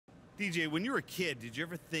DJ, when you were a kid, did you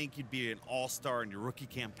ever think you'd be an all-star in your rookie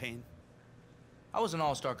campaign? I was an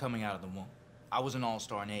all-star coming out of the womb. I was an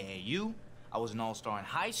all-star in AAU. I was an all-star in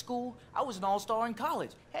high school. I was an all-star in college.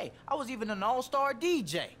 Hey, I was even an all-star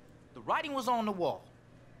DJ. The writing was on the wall.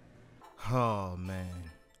 Oh, man.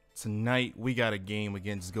 Tonight, we got a game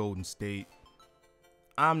against Golden State.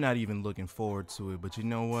 I'm not even looking forward to it, but you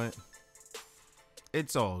know what?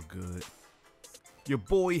 It's all good. Your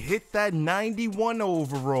boy hit that 91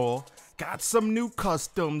 overall. Got some new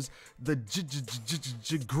customs. The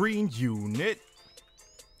green unit.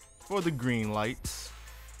 For the green lights.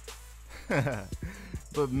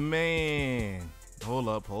 But man. Hold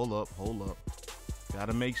up.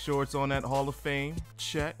 Gotta make sure it's on that Hall of Fame.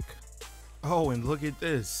 Check. Oh, and look at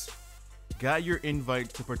this. Got your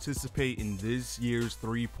invite to participate in this year's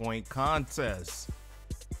three-point contest.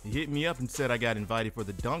 He hit me up and said I got invited for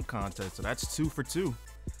the dunk contest, so that's 2 for 2.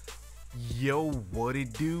 Yo, what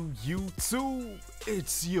it do, YouTube?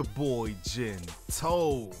 It's your boy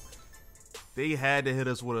Gento. They had to hit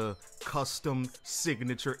us with a custom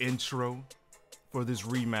signature intro for this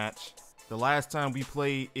rematch. The last time we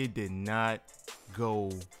played, it did not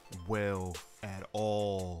go well at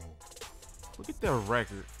all. Look at their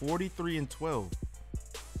record, 43-12.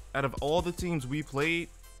 Out of all the teams we played,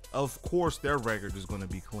 of course their record is going to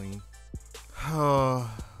be clean.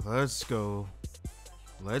 Let's go.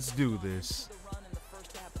 Let's do this.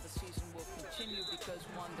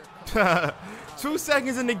 2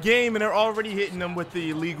 seconds in the game and they're already hitting them with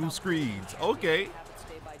the illegal screens. Okay.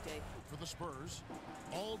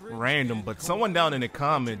 Random, but someone down in the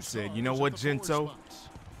comments said, you know what, Gento?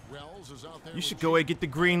 You should go ahead and get the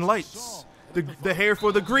green lights. The hair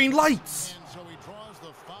for the green lights.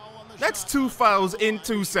 That's 2 fouls in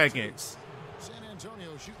 2 seconds.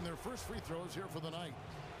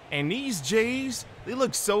 And these Jays, they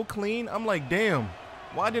look so clean. I'm like, damn,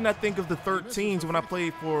 why didn't I think of the 13s when I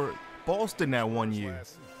played for Boston that one year?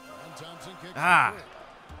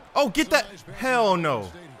 Oh, get that. Hell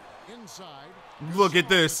no. Look at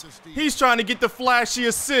this. He's trying to get the flashy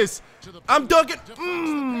assist. I'm dunking.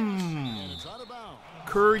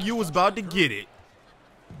 Curry, you was about to get it.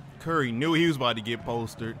 Curry knew he was about to get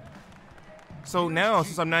postered. So now,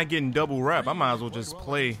 since I'm not getting double rep, I might as well just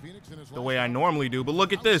play the way I normally do. But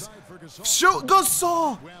look at this. Shoot,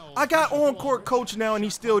 Gasol! I got on-court coach now, and he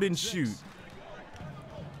still didn't shoot.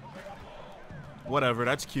 Whatever,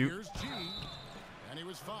 that's cute.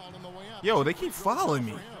 Yo, they keep following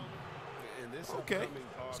me. Okay.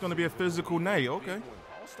 It's going to be a physical night. Okay.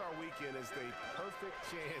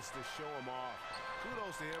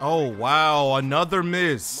 Oh, wow. Another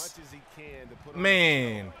miss.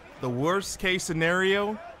 Man, the worst case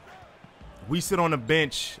scenario, we sit on a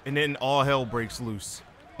bench and then all hell breaks loose.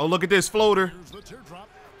 Oh, look at this floater.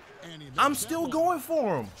 I'm still going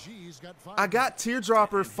for him. I got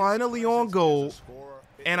teardropper finally on goal,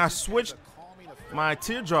 and I switched my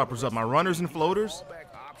teardroppers up, my runners and floaters,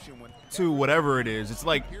 to whatever it is. It's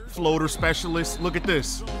like floater specialist. Look at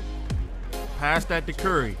this. Pass that to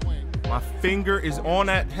Curry. My finger is on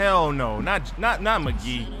that. Hell no, not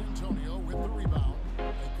McGee.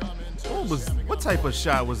 What type of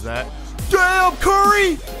shot was that? Damn,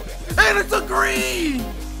 Curry! And it's a green!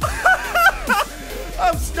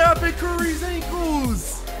 I'm snapping Curry's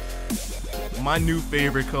ankles. My new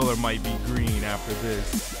favorite color might be green after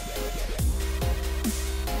this.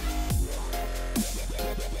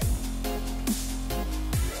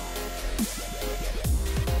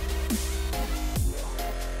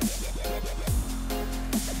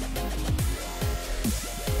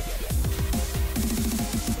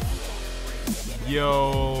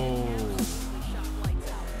 Yo.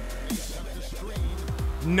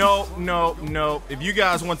 No. If you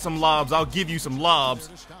guys want some lobs, I'll give you some lobs.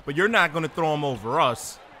 But you're not going to throw them over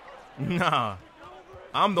us. Nah.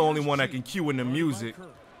 I'm the only one that can cue in the music.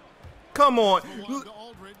 Come on.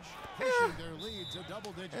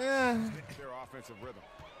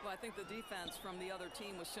 Well, I think the defense from the other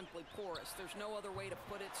team was simply porous. There's no other way to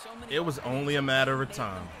put it. So many. It was only a matter of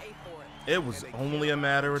time. It was only a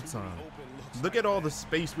matter of time. Look at all the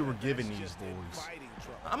space we were giving these boys.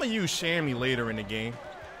 I'm going to use Shammy later in the game.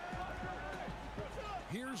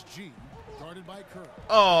 Here's G, guarded by Curry.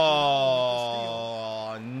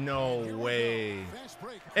 Oh, no way.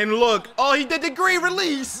 And look, oh, he did the green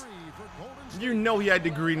release. You know he had the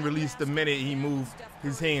green release the minute he moved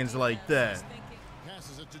his hands like that.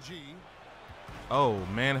 Oh,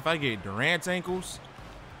 man, if I get Durant's ankles.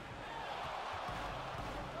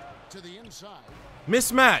 To the inside.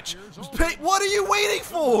 Mismatch. What are you waiting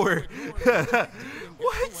for?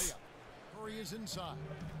 What? Curry is inside.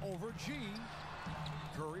 Over G.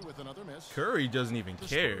 Curry with another miss. Curry doesn't even The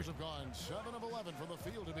care. Spurs have gone 7 of 11 from the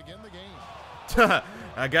field to begin the game.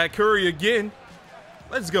 I got Curry again.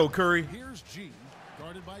 Let's go, Curry. Here's G,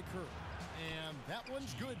 guarded by Curry. And that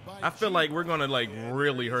one's good by I feel G. like we're gonna like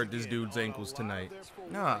really hurt this dude's ankles tonight.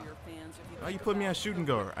 Nah. Why you put me on shooting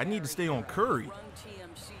guard? I need to stay on Curry.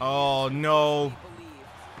 Oh no.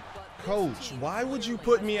 Coach, why would you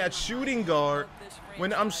put me at shooting guard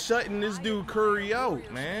when I'm shutting this dude Curry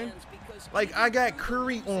out, man? Like, I got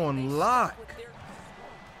Curry on lock.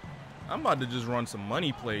 I'm about to just run some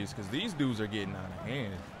money plays because these dudes are getting out of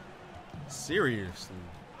hand. Seriously.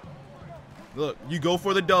 Look, you go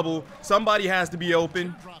for the double. Somebody has to be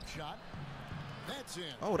open. Drop shot. That's in.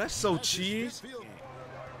 Oh, that's so That's his cheese. fifth field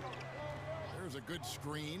goal. There's a good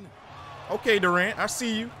screen. Okay, Durant, I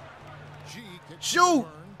see you. G kicks Shoot! the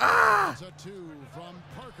return. Ah! It's a 2 from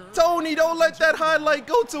Parker. Tony, don't let that highlight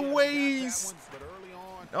go to waste.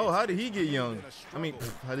 Oh, how did he get young? I mean,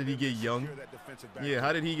 how did he get young? Yeah,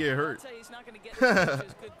 how did he get hurt?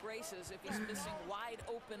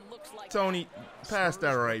 Tony, pass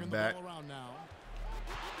that right back. Ball around now.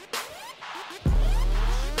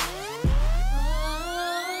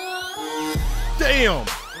 Damn!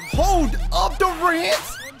 Hold up, Durant!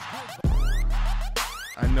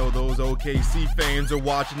 I know those OKC fans are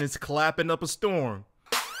watching this clapping up a storm.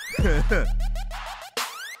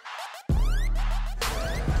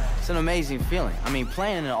 It's an amazing feeling. I mean,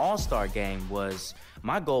 playing in an all-star game was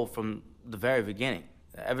my goal from the very beginning,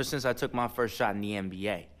 ever since I took my first shot in the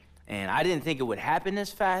NBA. And I didn't think it would happen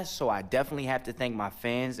this fast, so I definitely have to thank my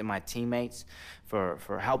fans and my teammates for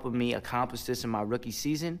helping me accomplish this in my rookie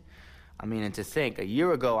season. I mean, and to think, a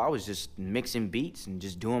year ago, I was just mixing beats and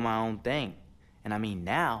just doing my own thing. And I mean,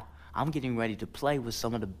 now, I'm getting ready to play with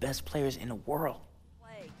some of the best players in the world.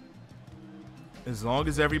 As long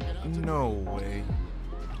as no way.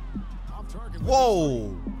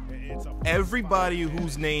 Whoa! Everybody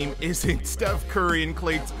whose name isn't Steph Curry and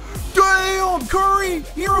Clay. Damn, Curry!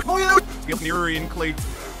 Curry and Clay.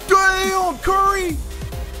 Damn, Curry!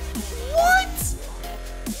 What?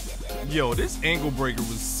 Yo, this ankle breaker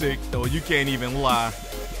was sick, though. You can't even lie.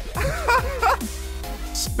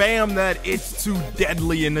 Spam that "it's too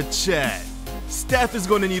deadly" in the chat. Steph is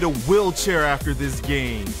going to need a wheelchair after this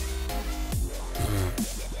game.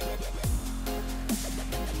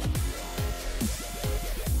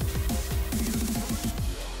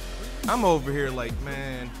 I'm over here like,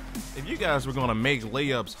 man, if you guys were going to make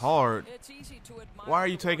layups hard, why are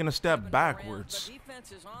you taking a step backwards?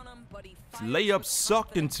 Layups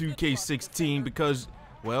sucked in 2K16 because,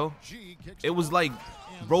 well, it was like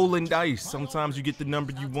rolling dice. Sometimes you get the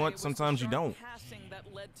number you want, sometimes you don't.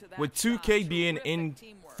 With 2K being in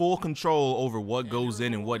full control over what goes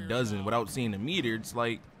in and what doesn't without seeing the meter, it's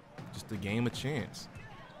like just a game of chance.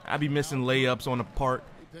 I be missing layups on the part.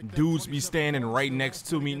 Dudes be standing right next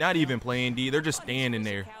to me, not even playing D, they're just standing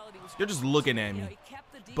there. They're just looking at me.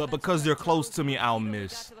 But because they're close to me, I'll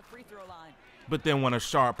miss. But then when a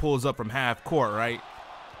sharp pulls up from half court, right?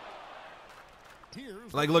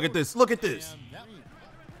 Like, look at this, look at this.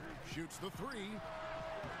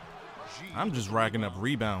 I'm just racking up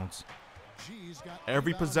rebounds.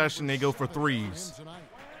 Every possession they go for threes.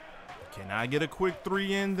 Can I get a quick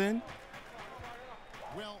three in then?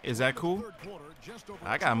 Is that cool?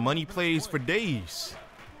 I got money plays for days.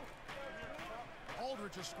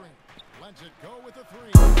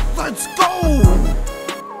 Let's go!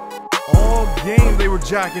 All game they were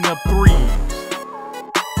jacking up threes.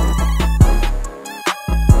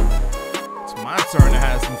 It's my turn to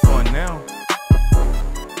have some fun now.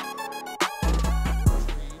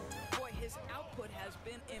 Boy, his output has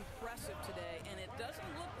been impressive today, and it doesn't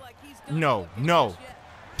look like he's No, no.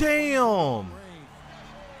 Damn!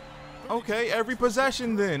 Okay, every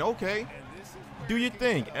possession then, okay. Do your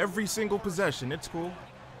thing, every single possession, it's cool.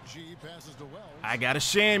 I got a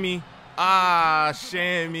Shammy. Ah,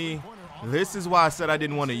 Shammy. This is why I said I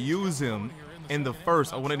didn't want to use him in the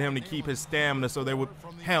first. I wanted him to keep his stamina so they would,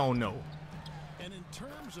 hell no.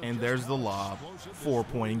 And there's the lob,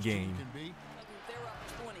 4-point game.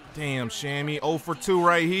 Damn, Shammy, 0 for 2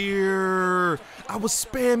 right here. I was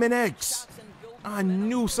spamming X. I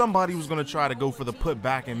knew somebody was going to try to go for the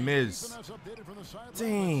putback and miss.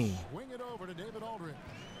 Dang.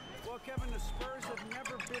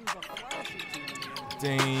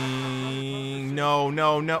 Dang. No,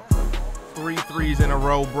 no, no. 3 threes in a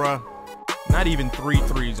row, bruh. Not even 3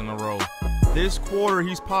 threes in a row. This quarter,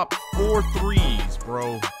 he's popped 4 threes,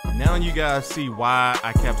 bro. Now you guys see why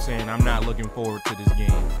I kept saying I'm not looking forward to this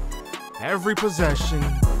game. Every possession.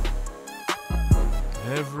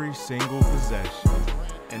 Every single possession.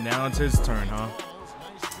 And now it's his turn, huh?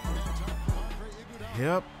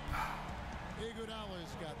 Yep.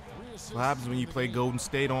 Iguodala's got 3 assists. What happens when you in the play game. Golden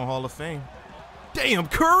State on Hall of Fame? Damn,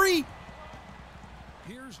 Curry!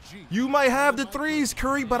 Here's G. You might have the threes,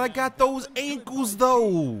 Curry, but I got those ankles,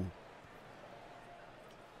 though.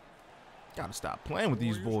 Gotta stop playing with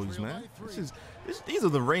these boys, man. These are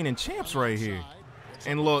the reigning champs right here.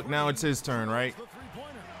 And look, now it's his turn, right? The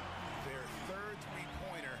three-pointer. Their third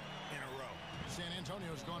three-pointer in a row. San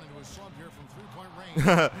Antonio's gone into a slump here from three-point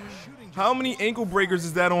range. Shooting How many ankle breakers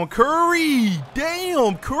is that on Curry?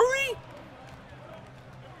 Damn, Curry!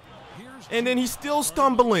 Here's And then he's still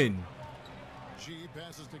stumbling. G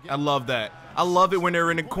passes to I love that. I love it when they're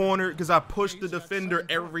in the corner because I push the defender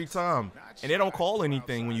every time. And they don't call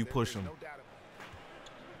anything when you push them.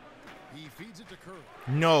 He feeds it to Curry.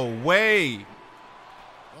 No way.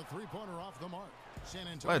 A three-pointer off the mark. San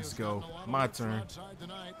Antonio's Let's go. gotten a lot of My looks from turn. outside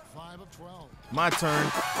tonight, 5 of 12. My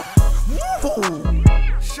turn. Woo!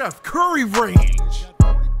 Chef Curry range.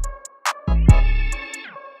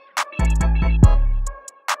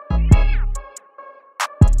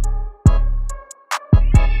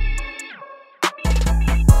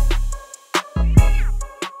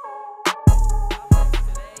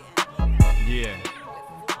 Yeah.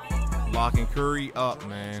 Locking Curry up,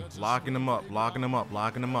 man. Locking him up, locking him up,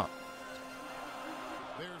 locking him up.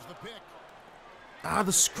 There's the pick. Ah,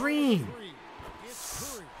 the screen. Three.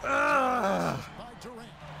 It's Curry. Ah. By Durant.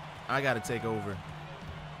 I got to take over.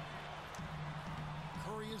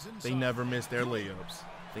 Curry is inside. They never miss their layups.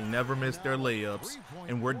 They never miss their layups.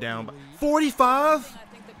 And we're down by 45?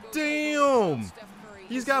 Damn.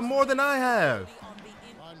 He's got more than I have.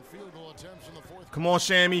 On field goal attempts in the fourth. Come on,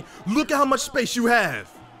 Shammy. Look at how much space you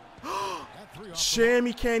have. That three off the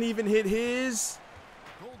Shammy can't even hit his.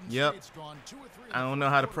 Golden Yep. State's gone 2 of 3 in I the don't know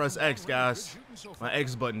how to fourth press quarter. X, guys. Good shooting so My far.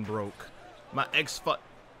 X button broke. My X button.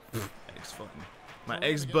 My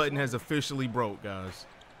X button has officially broke, guys.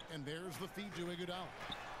 And there's the feed to Iguodala.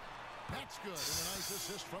 That's good. And a nice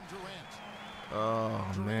assist from Durant.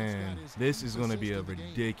 Oh, man. This is going to be a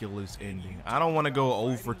ridiculous ending. I don't want to go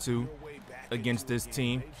 0 for 2 against this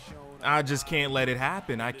team. I just can't let it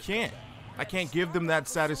happen. I can't. I can't give them that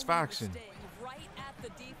satisfaction.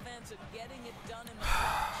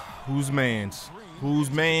 Whose man's?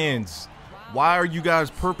 Whose man's? Why are you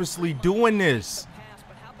guys purposely doing this?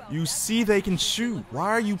 You see they can shoot. Why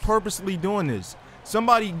are you purposely doing this?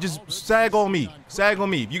 Somebody just sag on me. Sag on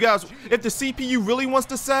me. If you guys, if the CPU really wants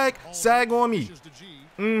to sag on me. Just to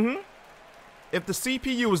G. If the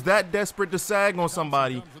CPU is that desperate to sag on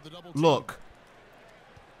somebody, look.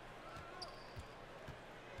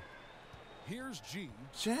 Here's G.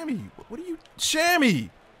 Shammy, what are you? Shammy!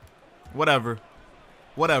 Whatever.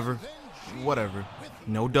 Whatever. Whatever.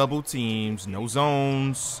 No double teams, no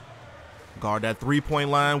zones. Guard that three-point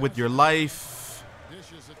line with your life.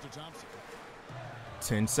 Dishes it to Thompson.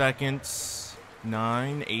 10 seconds.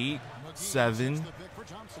 9, 8, 7. The pick for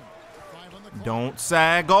Thompson. 5 on the clock. Don't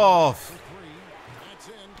sag off. For 3. That's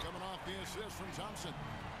in. Coming off the assist from Thompson.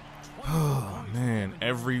 Oh, man.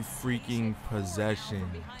 Every freaking possession.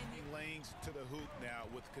 Lanes to the hoop now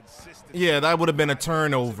with consistency. Yeah, that would have been a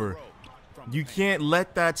turnover. You can't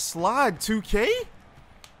let that slide, 2K.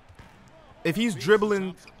 If he's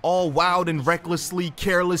dribbling all wild and recklessly,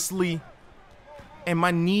 carelessly, and my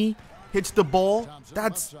knee hits the ball,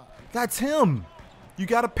 that's him. You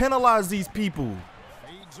got to penalize these people.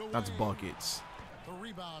 Fades away. That's buckets. The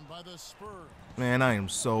rebound by the Spurs. Man, I am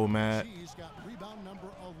so mad. G's got rebound number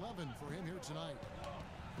 11 for him here tonight.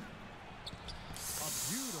 A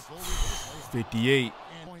beautiful reversal. 58.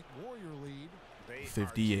 And point Warrior lead. They are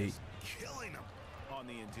 58. just killing them on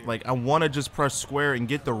the interior. Like, I want to just press square and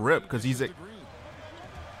get the rip because he's a... And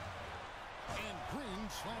Green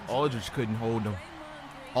slams it. Aldridge couldn't hold him.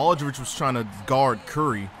 Aldridge was trying to guard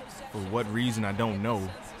Curry. For what reason, I don't know.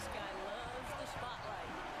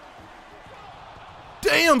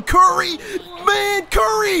 Damn, Curry! Man,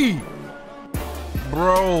 Curry!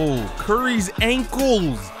 Bro, Curry's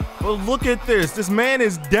ankles. But look at this. This man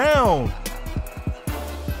is down.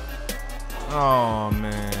 Oh,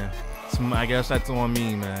 man. I guess that's on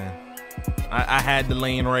me, man. I had the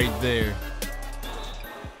lane right there.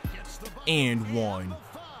 And 1.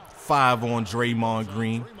 5 on Draymond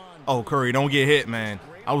Green. Oh, Curry, don't get hit, man.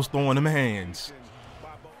 I was throwing them hands.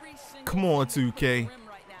 Come on, 2K.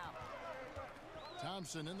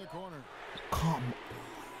 Thompson in the corner. Come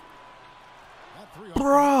That three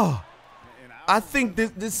Bruh. I think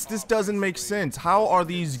this doesn't make sense. How are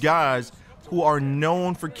these guys who are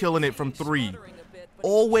known for killing it from 3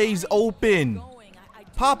 always open?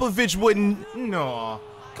 Popovich wouldn't, no.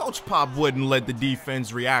 Coach Pop wouldn't let the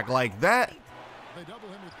defense react like that. They double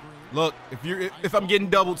him with Green. Look, if I'm getting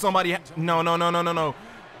doubled, somebody no.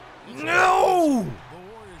 No!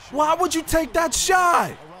 Why would you take that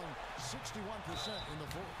shot?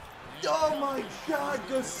 Oh my God,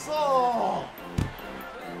 Gasol!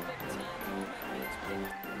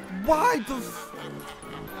 Why the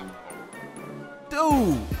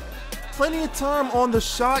dude? Plenty of time on the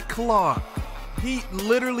shot clock. He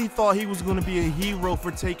literally thought he was gonna be a hero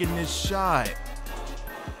for taking this shot.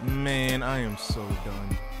 Man, I am so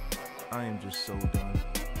done. I am just so done.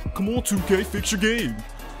 Come on, 2K, fix your game.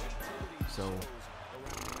 So,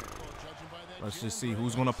 let's just see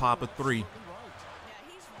who's gonna pop a three.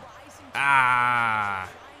 Ah!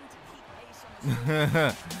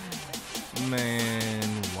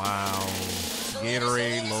 Man, wow.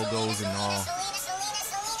 Gatorade logos and all.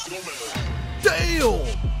 Damn!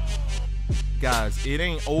 Guys, it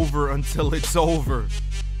ain't over until it's over.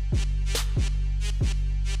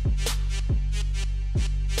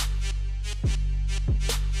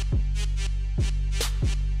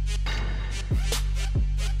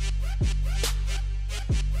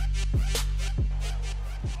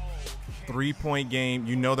 Three-point game.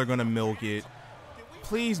 You know they're going to milk it.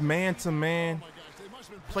 Please, man to man.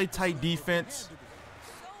 Play tight defense.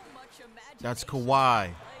 That's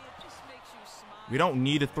Kawhi. We don't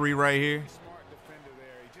need a three right here.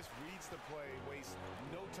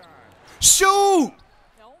 Shoot!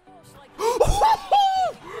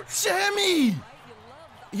 Jimmy!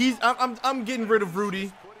 I'm getting rid of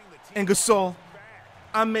Rudy and Gasol.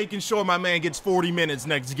 I'm making sure my man gets 40 minutes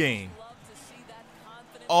next game.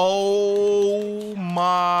 Oh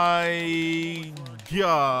my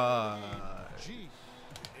God.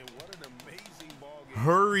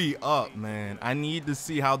 Hurry up, man. I need to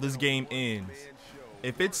see how this game ends.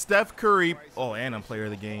 If it's Steph Curry, oh, and I'm player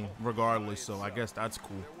of the game, regardless, so I guess that's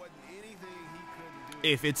cool.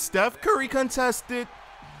 If it's Steph Curry contested,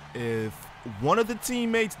 if one of the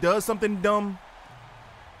teammates does something dumb,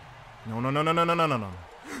 no.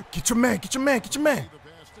 Get your man. Get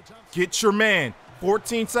your man.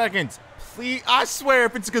 14 seconds. Please, I swear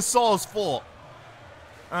if it's Gasol's fault,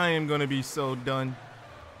 I am going to be so done.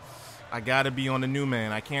 I got to be on the new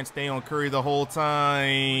man. I can't stay on Curry the whole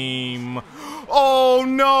time. Oh,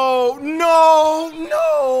 no.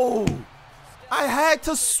 I had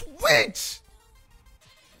to switch.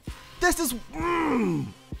 This is, man,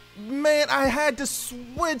 I had to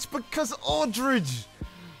switch because Aldridge.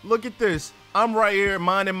 Look at this. I'm right here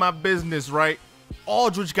minding my business, right?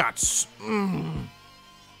 Aldridge got, Then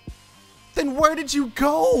where did you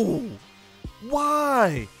go?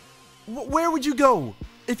 Why? Where would you go?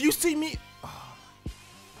 If you see me,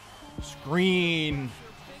 screen.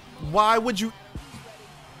 Why would you?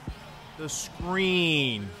 The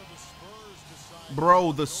screen.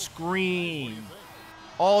 Bro, the screen.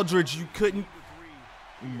 Aldridge, you couldn't.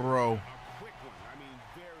 Bro.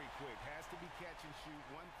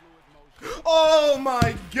 Oh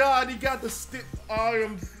my God, he got the stick. I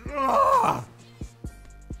am.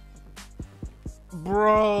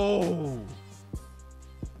 Bro.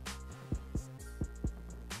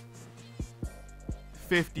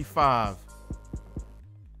 55.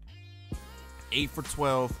 8 for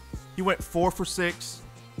 12. He went 4 for 6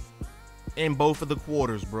 in both of the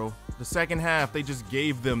quarters, bro. The second half, they just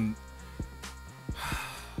gave them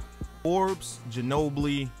Forbes,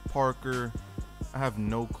 Ginobili, Parker. I have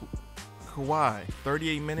no clue. Kawhi,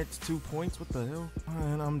 38 minutes, 2 points. What the hell?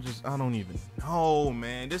 Man, I don't even know,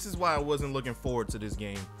 man. This is why I wasn't looking forward to this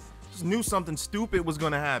game. Just knew something stupid was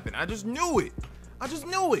gonna happen. I just knew it.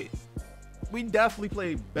 We definitely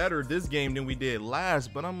played better this game than we did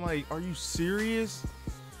last, but I'm like, are you serious?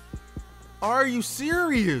 Are you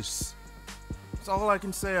serious? That's all I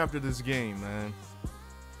can say after this game, man.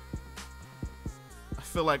 I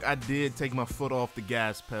feel like I did take my foot off the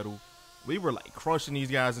gas pedal. We were like crushing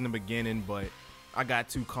these guys in the beginning, but I got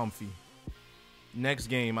too comfy. Next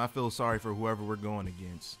game, I feel sorry for whoever we're going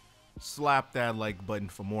against. Slap that like button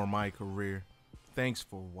for more my career. Thanks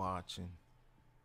for watching.